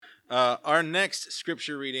Our next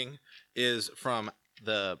scripture reading is from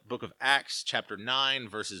the book of Acts, chapter 9,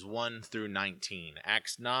 verses 1 through 19.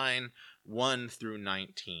 Acts 9, 1 through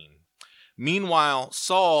 19. Meanwhile,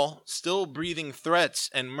 Saul, still breathing threats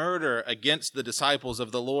and murder against the disciples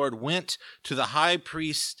of the Lord, went to the high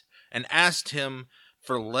priest and asked him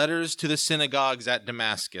for letters to the synagogues at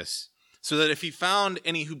Damascus, so that if he found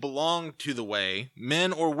any who belonged to the way,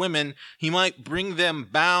 men or women, he might bring them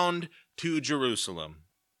bound to Jerusalem.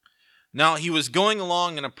 Now he was going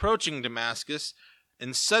along and approaching Damascus,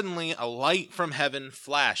 and suddenly a light from heaven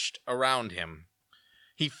flashed around him.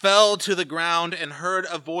 He fell to the ground and heard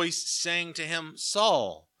a voice saying to him,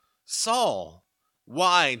 "Saul, Saul,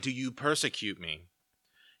 why do you persecute me?"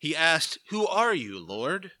 He asked, "Who are you,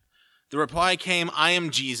 Lord?" The reply came, "I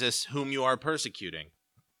am Jesus, whom you are persecuting.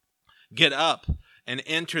 Get up and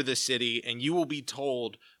enter the city, and you will be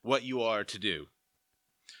told what you are to do."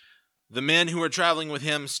 The men who were traveling with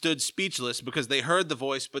him stood speechless because they heard the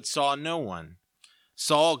voice but saw no one.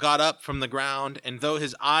 Saul got up from the ground, and though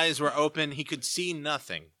his eyes were open, he could see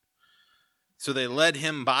nothing. So they led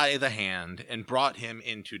him by the hand and brought him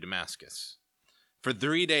into Damascus. For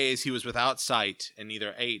 3 days he was without sight and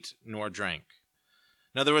neither ate nor drank.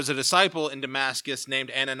 Now there was a disciple in Damascus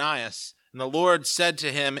named Ananias, and the Lord said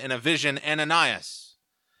to him in a vision, "Ananias."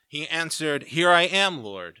 He answered, "Here I am,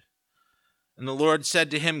 Lord." And the Lord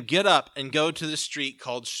said to him, "Get up and go to the street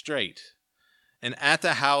called Straight, and at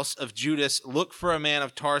the house of Judas look for a man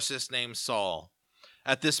of Tarsus named Saul.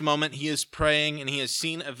 At this moment he is praying, and he has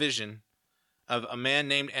seen a vision of a man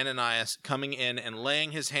named Ananias coming in and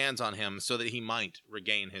laying his hands on him so that he might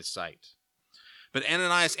regain his sight." But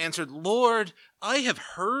Ananias answered, "Lord, I have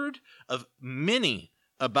heard of many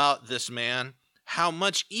about this man, how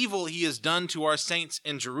much evil he has done to our saints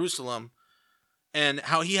in Jerusalem, and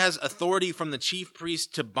how he has authority from the chief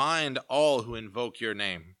priest to bind all who invoke your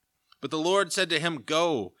name." But the Lord said to him,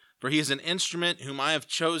 "Go, for he is an instrument whom I have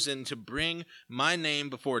chosen to bring my name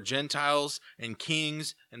before Gentiles and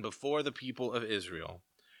kings and before the people of Israel.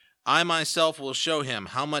 I myself will show him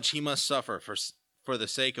how much he must suffer for the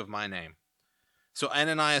sake of my name." So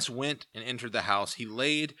Ananias went and entered the house. He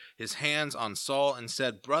laid his hands on Saul and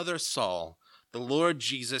said, "Brother Saul, the Lord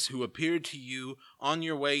Jesus, who appeared to you on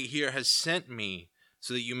your way here, has sent me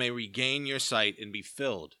so that you may regain your sight and be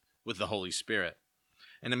filled with the Holy Spirit."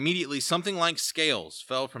 And immediately something like scales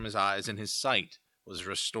fell from his eyes, and his sight was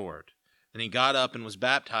restored. Then he got up and was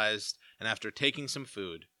baptized, and after taking some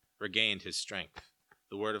food, regained his strength.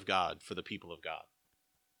 The word of God for the people of God.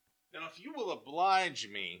 Now, if you will oblige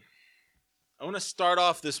me, I want to start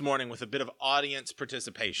off this morning with a bit of audience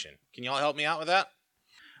participation. Can y'all help me out with that?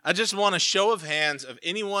 I just want a show of hands of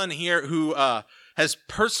anyone here who has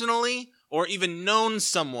personally or even known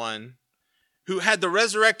someone who had the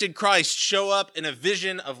resurrected Christ show up in a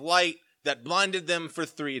vision of light that blinded them for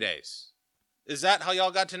 3 days. Is that how y'all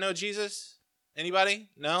got to know Jesus? Anybody?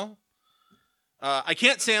 No? I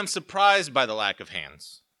can't say I'm surprised by the lack of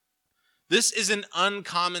hands. This is an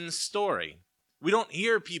uncommon story. We don't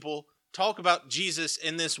hear people talk about Jesus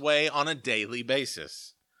in this way on a daily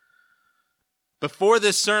basis. Before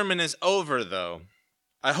this sermon is over, though,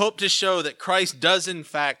 I hope to show that Christ does in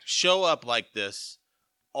fact show up like this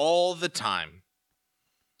all the time.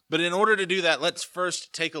 But in order to do that, let's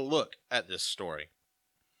first take a look at this story.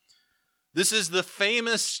 This is the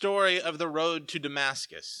famous story of the road to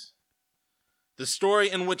Damascus. The story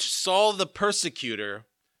in which Saul the persecutor,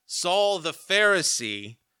 Saul the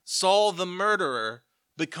Pharisee, Saul the murderer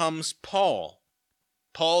becomes Paul.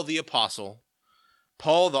 Paul the apostle.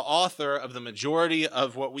 Paul the author of the majority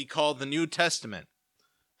of what we call the New Testament.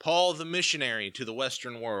 Paul the missionary to the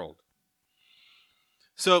Western world.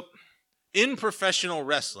 So, in professional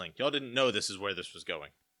wrestling, y'all didn't know this is where this was going.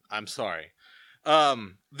 I'm sorry.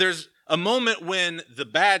 There's a moment when the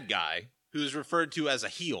bad guy, who's referred to as a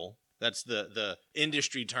heel, that's the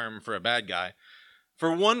industry term for a bad guy,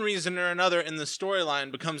 for one reason or another in the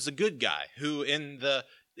storyline becomes the good guy, who in the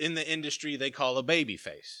industry they call a baby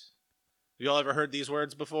face. Have y'all ever heard these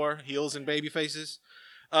words before? Heels and baby faces?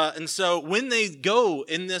 And so when they go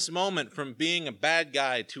in this moment from being a bad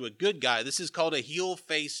guy to a good guy, this is called a heel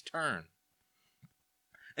face turn.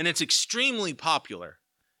 And it's extremely popular.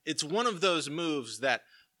 It's one of those moves that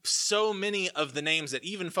so many of the names that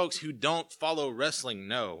even folks who don't follow wrestling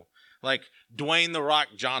know, like Dwayne "The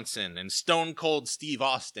Rock" Johnson and Stone Cold Steve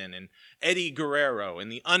Austin and Eddie Guerrero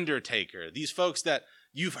and The Undertaker. These folks that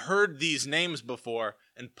you've heard these names before,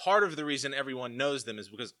 and part of the reason everyone knows them is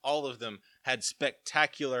because all of them had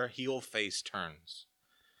spectacular heel face turns.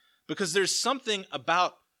 Because there's something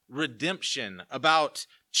about redemption, about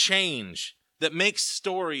change, that makes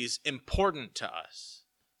stories important to us.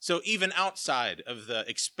 So even outside of the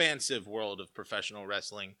expansive world of professional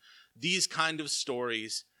wrestling, these kind of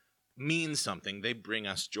stories mean something. They bring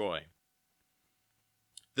us joy.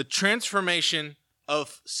 The transformation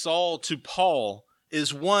of Saul to Paul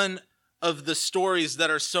is one of the stories that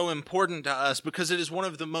are so important to us because it is one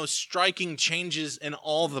of the most striking changes in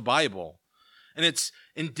all the Bible. And it's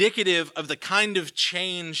indicative of the kind of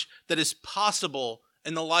change that is possible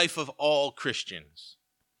in the life of all Christians.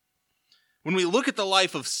 When we look at the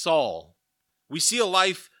life of Saul, we see a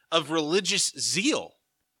life of religious zeal.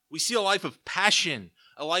 We see a life of passion,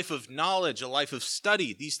 a life of knowledge, a life of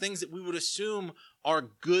study, these things that we would assume are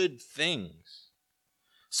good things.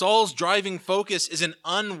 Saul's driving focus is an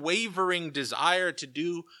unwavering desire to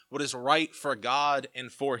do what is right for God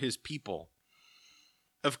and for his people.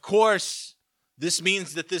 Of course, this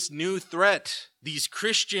means that this new threat, these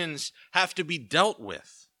Christians, have to be dealt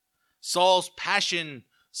with. Saul's passion,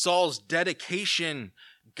 Saul's dedication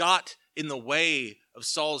got in the way of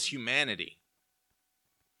Saul's humanity.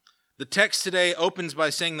 The text today opens by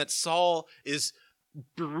saying that Saul is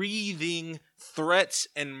breathing threats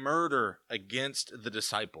and murder against the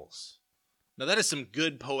disciples. Now that is some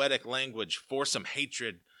good poetic language for some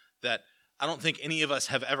hatred that I don't think any of us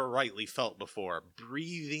have ever rightly felt before.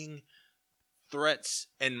 Breathing threats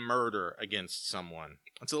and murder against someone.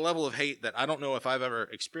 It's a level of hate that I don't know if I've ever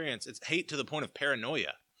experienced. It's hate to the point of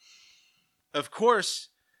paranoia. Of course,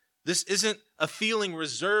 this isn't a feeling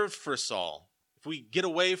reserved for Saul. If we get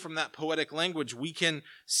away from that poetic language, we can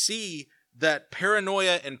see that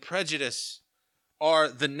paranoia and prejudice are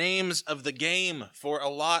the names of the game for a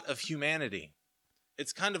lot of humanity.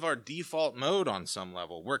 It's kind of our default mode on some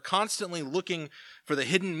level. We're constantly looking for the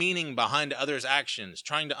hidden meaning behind others' actions,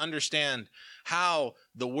 trying to understand how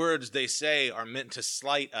the words they say are meant to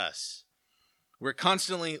slight us. We're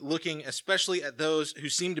constantly looking especially at those who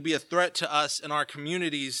seem to be a threat to us in our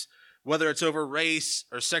communities, whether it's over race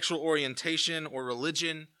or sexual orientation or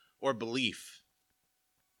religion or belief.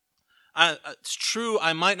 It's true,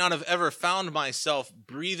 I might not have ever found myself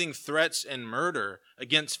breathing threats and murder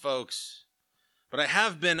against folks, but I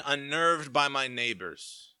have been unnerved by my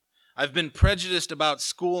neighbors. I've been prejudiced about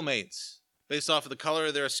schoolmates based off of the color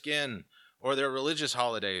of their skin or their religious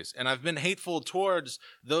holidays, and I've been hateful towards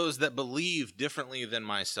those that believe differently than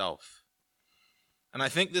myself. And I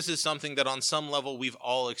think this is something that on some level we've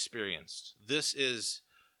all experienced. This is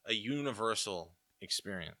a universal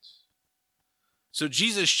experience. So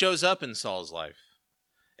Jesus shows up in Saul's life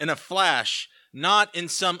in a flash, not in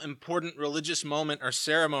some important religious moment or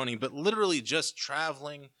ceremony, but literally just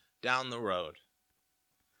traveling down the road.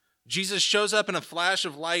 Jesus shows up in a flash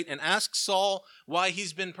of light and asks Saul why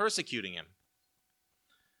he's been persecuting him.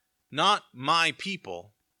 Not my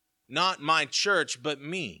people, not my church, but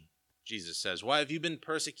me, Jesus says. Why have you been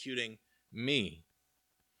persecuting me?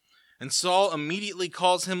 And Saul immediately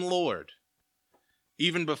calls him Lord,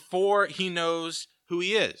 even before he knows who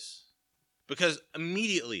he is, because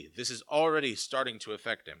immediately this is already starting to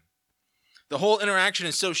affect him. The whole interaction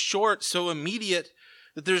is so short, so immediate,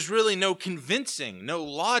 that there's really no convincing, no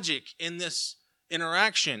logic in this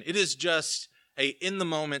interaction. It is just a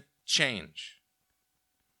in-the-moment change.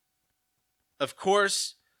 Of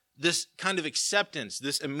course, this kind of acceptance,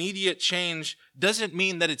 this immediate change, doesn't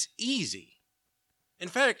mean that it's easy. In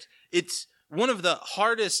fact, it's one of the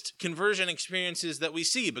hardest conversion experiences that we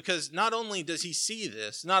see, because not only does he see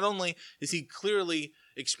this, not only is he clearly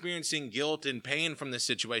experiencing guilt and pain from this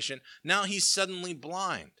situation, now he's suddenly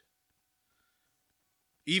blind.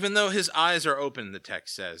 Even though his eyes are open, the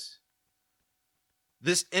text says.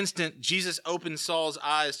 This instant, Jesus opened Saul's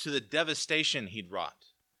eyes to the devastation he'd wrought.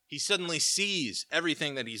 He suddenly sees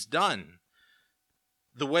everything that he's done,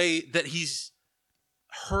 the way that he's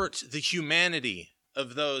hurt the humanity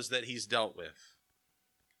of those that he's dealt with,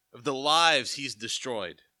 of the lives he's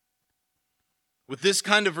destroyed. With this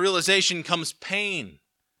kind of realization comes pain.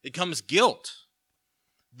 It comes guilt.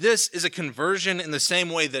 This is a conversion in the same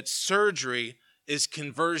way that surgery is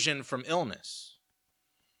conversion from illness.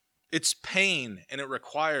 It's pain and it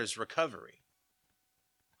requires recovery.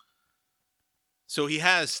 So he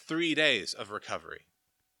has 3 days of recovery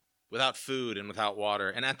without food and without water.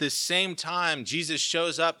 And at this same time, Jesus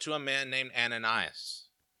shows up to a man named Ananias.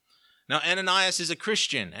 Now, Ananias is a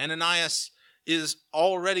Christian. Ananias is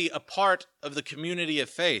already a part of the community of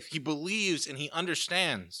faith. He believes and he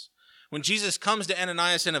understands. When Jesus comes to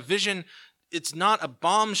Ananias in a vision, it's not a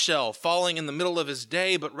bombshell falling in the middle of his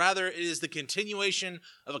day, but rather it is the continuation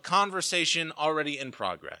of a conversation already in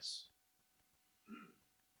progress.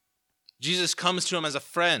 Jesus comes to him as a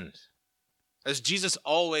friend, as Jesus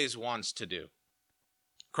always wants to do.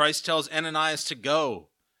 Christ tells Ananias to go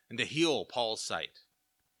and to heal Paul's sight.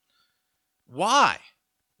 Why,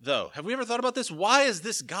 though? Have we ever thought about this? Why is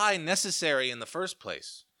this guy necessary in the first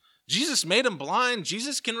place? Jesus made him blind.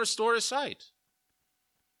 Jesus can restore his sight.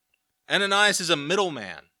 Ananias is a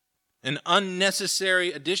middleman, an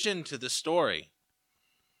unnecessary addition to the story.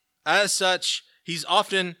 As such, he's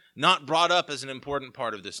often not brought up as an important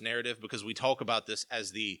part of this narrative because we talk about this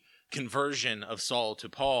as the conversion of Saul to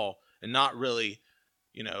Paul and not really,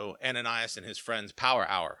 Ananias and his friends' power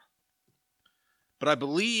hour. But I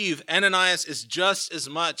believe Ananias is just as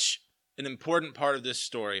much an important part of this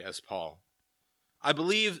story as Paul. I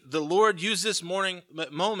believe the Lord used this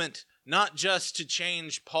moment not just to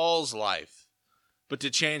change Paul's life, but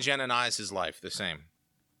to change Ananias' life the same.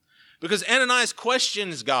 Because Ananias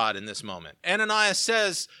questions God in this moment. Ananias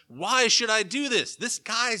says, why should I do this? This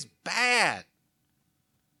guy's bad.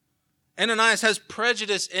 Ananias has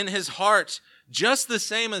prejudice in his heart, just the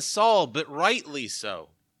same as Saul, but rightly so.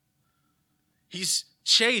 He's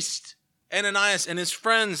chased Ananias and his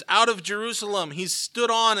friends out of Jerusalem. He's stood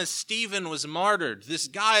on as Stephen was martyred. This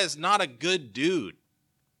guy is not a good dude.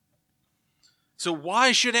 So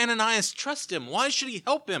why should Ananias trust him? Why should he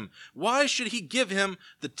help him? Why should he give him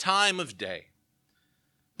the time of day?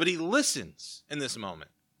 But he listens in this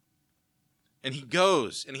moment. And he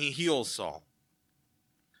goes and he heals Saul.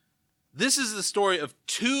 This is the story of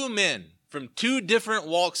two men from two different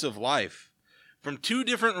walks of life, from two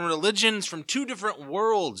different religions, from two different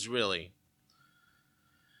worlds, really.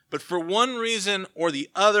 But for one reason or the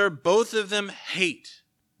other, both of them hate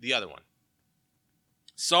the other one.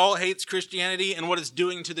 Saul hates Christianity and what it's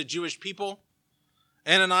doing to the Jewish people.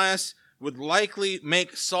 Ananias would likely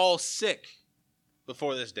make Saul sick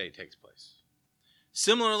before this day takes place.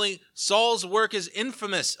 Similarly, Saul's work is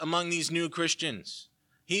infamous among these new Christians.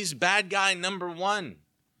 He's bad guy number one.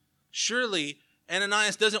 Surely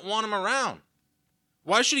Ananias doesn't want him around.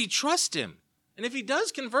 Why should he trust him? And if he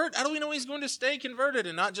does convert, how do we know he's going to stay converted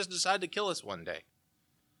and not just decide to kill us one day?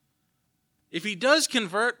 If he does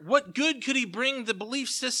convert, what good could he bring the belief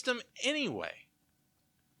system anyway?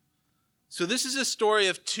 So this is a story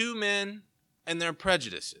of two men and their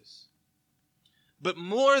prejudices. But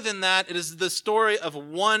more than that, it is the story of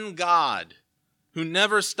one God who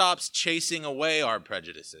never stops chasing away our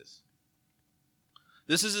prejudices.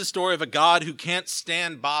 This is a story of a God who can't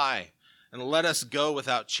stand by and let us go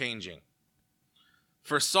without changing.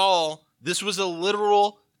 For Saul, this was a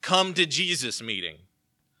literal come to Jesus meeting.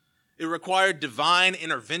 It required divine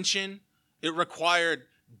intervention. It required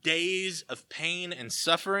days of pain and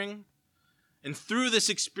suffering. And through this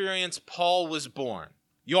experience, Paul was born.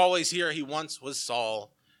 You always hear he once was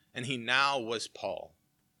Saul, and he now was Paul.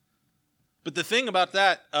 But the thing about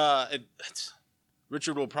that,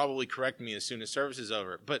 Richard will probably correct me as soon as service is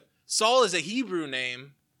over, but Saul is a Hebrew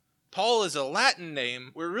name. Paul is a Latin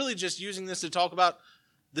name. We're really just using this to talk about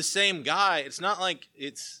the same guy. It's not like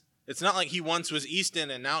he once was Easton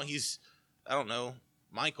and now he's,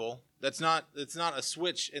 Michael. It's not a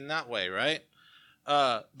switch in that way, right?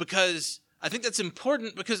 Because I think that's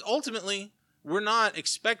important because ultimately we're not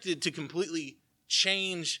expected to completely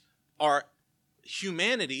change our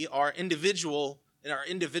humanity, our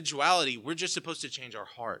individuality. We're just supposed to change our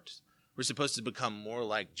heart. We're supposed to become more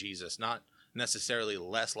like Jesus, not necessarily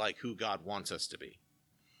less like who God wants us to be.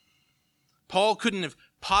 Paul couldn't have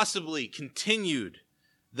possibly continued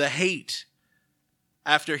the hate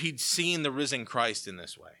after he'd seen the risen Christ in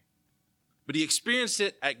this way. But he experienced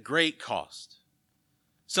it at great cost.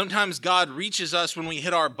 Sometimes God reaches us when we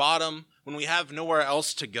hit our bottom, when we have nowhere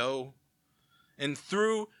else to go. And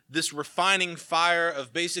through this refining fire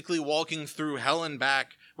of basically walking through hell and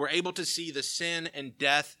back, we're able to see the sin and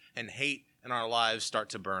death and hate in our lives start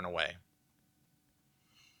to burn away.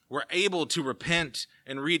 We're able to repent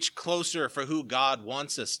and reach closer for who God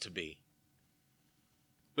wants us to be.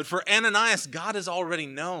 But for Ananias, God is already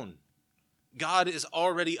known. God is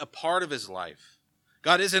already a part of his life.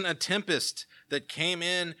 God isn't a tempest that came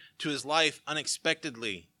in to his life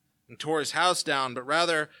unexpectedly and tore his house down, but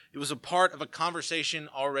rather it was a part of a conversation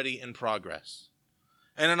already in progress.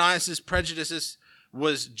 Ananias' prejudices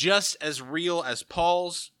was just as real as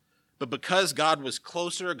Paul's, but because God was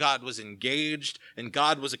closer, God was engaged, and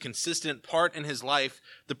God was a consistent part in his life,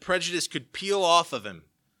 the prejudice could peel off of him,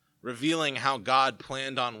 revealing how God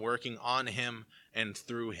planned on working on him and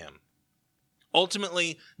through him.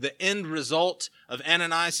 Ultimately, the end result of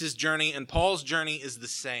Ananias' journey and Paul's journey is the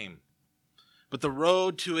same. But the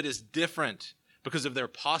road to it is different because of their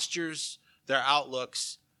postures, their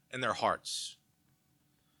outlooks, and their hearts.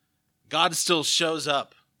 God still shows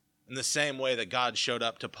up in the same way that God showed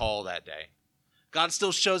up to Paul that day. God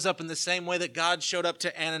still shows up in the same way that God showed up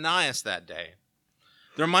to Ananias that day.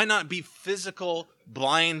 There might not be physical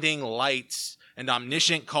blinding lights and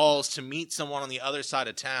omniscient calls to meet someone on the other side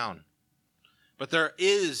of town. But there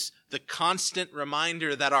is the constant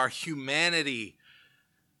reminder that our humanity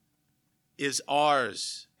is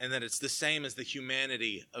ours and that it's the same as the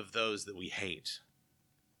humanity of those that we hate.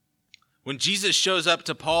 When Jesus shows up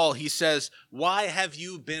to Paul, he says, "Why have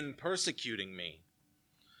you been persecuting me?"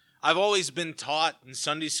 I've always been taught in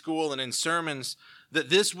Sunday school and in sermons that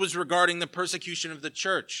this was regarding the persecution of the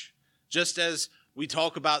church. Just as we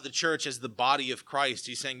talk about the church as the body of Christ,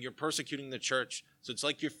 he's saying you're persecuting the church, so it's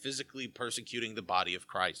like you're physically persecuting the body of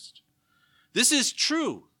Christ. This is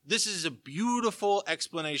true. This is a beautiful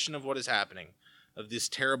explanation of what is happening, of this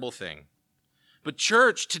terrible thing. But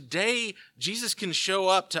church, today, Jesus can show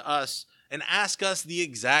up to us and ask us the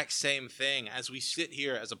exact same thing as we sit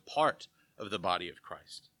here as a part of the body of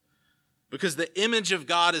Christ. Because the image of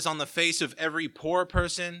God is on the face of every poor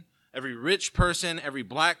person, every rich person, every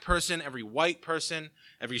black person, every white person,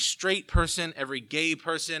 every straight person, every gay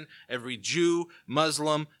person, every Jew,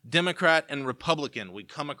 Muslim, Democrat, and Republican we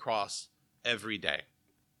come across every day.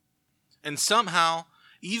 And somehow,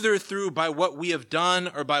 either through by what we have done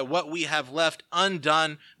or by what we have left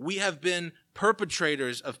undone, we have been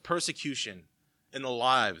perpetrators of persecution in the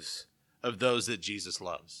lives of those that Jesus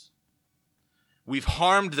loves. We've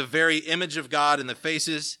harmed the very image of God in the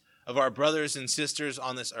faces of our brothers and sisters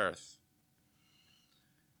on this earth.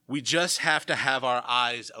 We just have to have our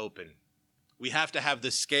eyes open. We have to have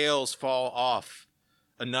the scales fall off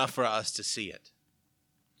enough for us to see it.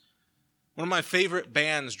 One of my favorite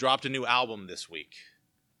bands dropped a new album this week.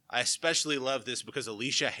 I especially love this because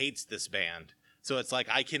Alicia hates this band. So it's like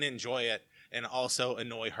I can enjoy it and also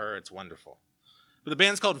annoy her. It's wonderful. But the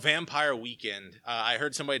band's called Vampire Weekend. I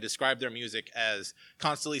heard somebody describe their music as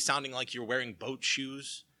constantly sounding like you're wearing boat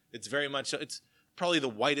shoes. It's probably the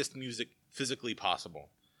whitest music physically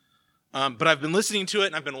possible. But I've been listening to it,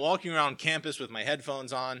 and I've been walking around campus with my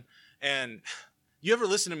headphones on. And you ever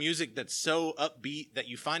listen to music that's so upbeat that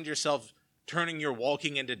you find yourself turning your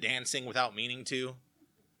walking into dancing without meaning to?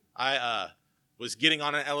 I was getting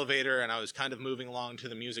on an elevator, and I was kind of moving along to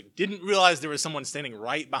the music. Didn't realize there was someone standing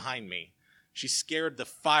right behind me. She scared the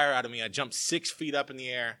fire out of me. I jumped 6 feet up in the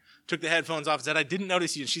air, took the headphones off, and said, "I didn't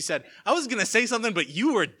notice you." And she said, "I was going to say something, but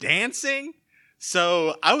you were dancing,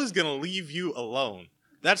 so I was going to leave you alone."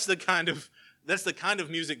 That's the kind of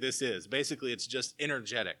music this is. Basically, it's just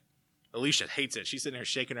energetic. Alicia hates it. She's sitting there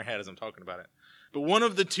shaking her head as I'm talking about it. But one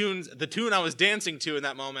of the tune I was dancing to in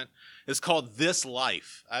that moment is called "This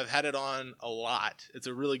Life." I've had it on a lot. It's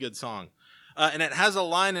a really good song. And it has a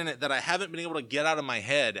line in it that I haven't been able to get out of my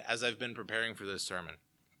head as I've been preparing for this sermon.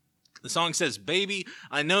 The song says, "Baby,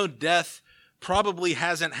 I know death probably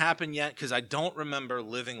hasn't happened yet because I don't remember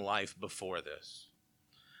living life before this.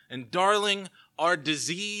 And darling, our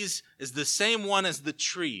disease is the same one as the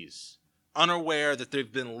trees, unaware that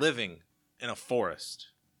they've been living in a forest."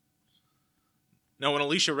 Now, when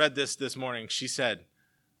Alicia read this morning, she said,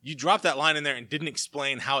 "You dropped that line in there and didn't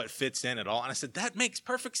explain how it fits in at all." And I said, "That makes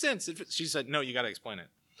perfect sense." She said, "No, you got to explain it."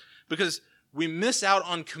 Because we miss out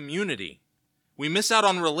on community. We miss out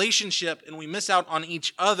on relationship, and we miss out on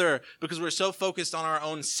each other because we're so focused on our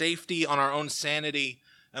own safety, on our own sanity,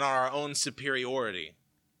 and on our own superiority.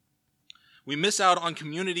 We miss out on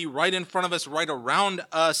community right in front of us, right around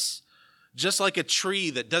us, just like a tree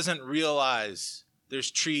that doesn't realize there's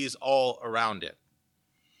trees all around it.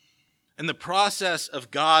 And the process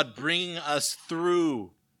of God bringing us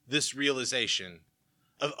through this realization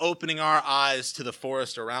of opening our eyes to the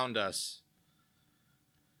forest around us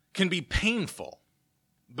can be painful.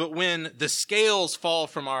 But when the scales fall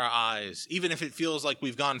from our eyes, even if it feels like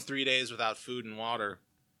we've gone 3 days without food and water,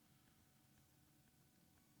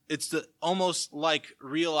 it's almost like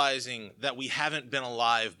realizing that we haven't been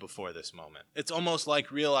alive before this moment. It's almost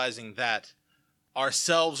like realizing that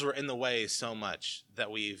ourselves were in the way so much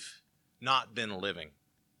that we've not been living.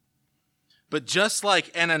 But just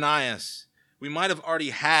like Ananias, we might have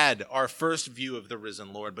already had our first view of the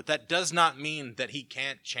risen Lord, but that does not mean that he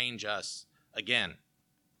can't change us again.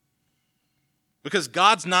 Because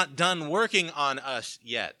God's not done working on us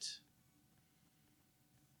yet.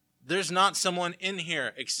 There's not someone in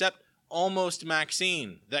here except almost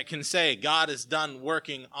Maxine that can say God is done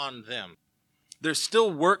working on them. There's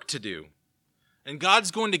still work to do. And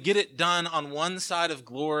God's going to get it done on one side of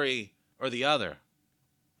glory or the other.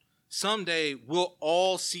 Someday we'll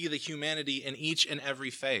all see the humanity in each and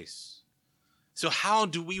every face. So how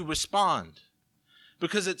do we respond?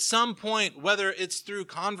 Because at some point, whether it's through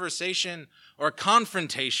conversation or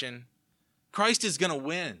confrontation, Christ is going to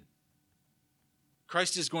win.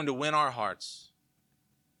 Christ is going to win our hearts.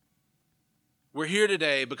 We're here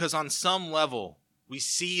today because on some level, We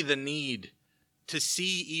see the need to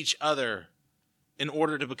see each other in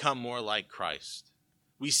order to become more like Christ.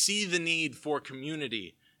 We see the need for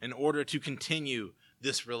community in order to continue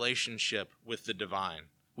this relationship with the divine.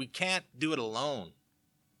 We can't do it alone.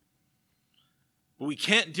 But we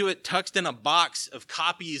can't do it tucked in a box of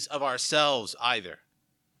copies of ourselves either.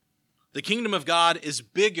 The kingdom of God is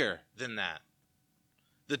bigger than that.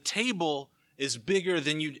 The table is bigger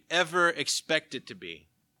than you'd ever expect it to be.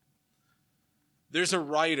 There's a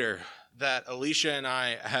writer that Alicia and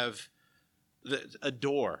I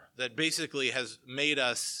adore that basically has made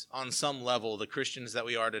us, on some level, the Christians that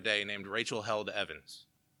we are today, named Rachel Held Evans.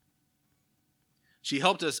 She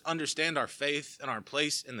helped us understand our faith and our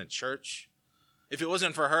place in the church. If it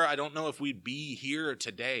wasn't for her, I don't know if we'd be here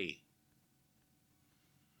today.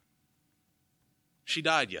 She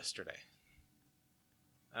died yesterday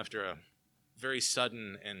after a very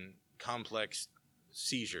sudden and complex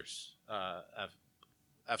seizures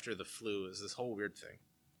after the flu. Is this whole weird thing.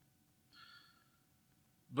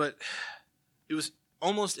 But it was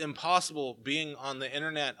almost impossible being on the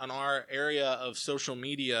internet, on our area of social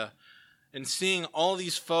media, and seeing all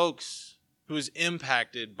these folks who was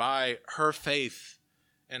impacted by her faith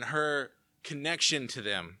and her connection to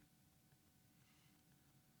them.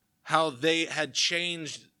 How they had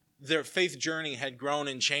changed, their faith journey had grown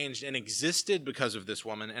and changed and existed because of this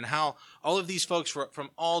woman, and how all of these folks were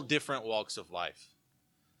from all different walks of life.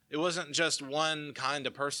 It wasn't just one kind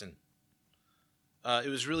of person. It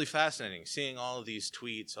was really fascinating seeing all of these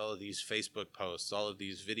tweets, all of these Facebook posts, all of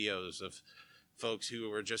these videos of folks who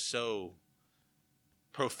were just so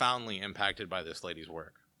profoundly impacted by this lady's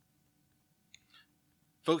work.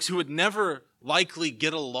 Folks who would never likely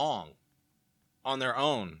get along on their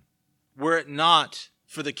own were it not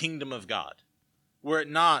for the kingdom of God, were it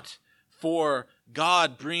not for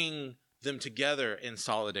God bringing them together in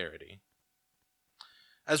solidarity.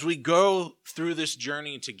 As we go through this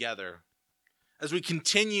journey together, as we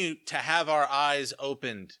continue to have our eyes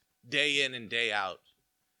opened day in and day out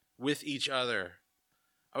with each other,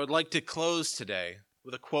 I would like to close today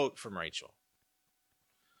with a quote from Rachel.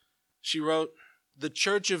 She wrote, "The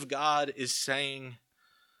Church of God is saying,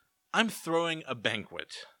 I'm throwing a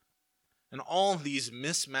banquet, and all these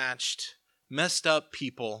mismatched, messed up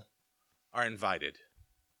people are invited.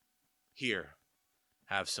 Here,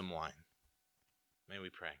 have some wine." May we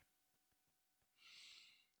pray.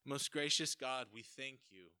 Most gracious God, we thank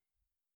you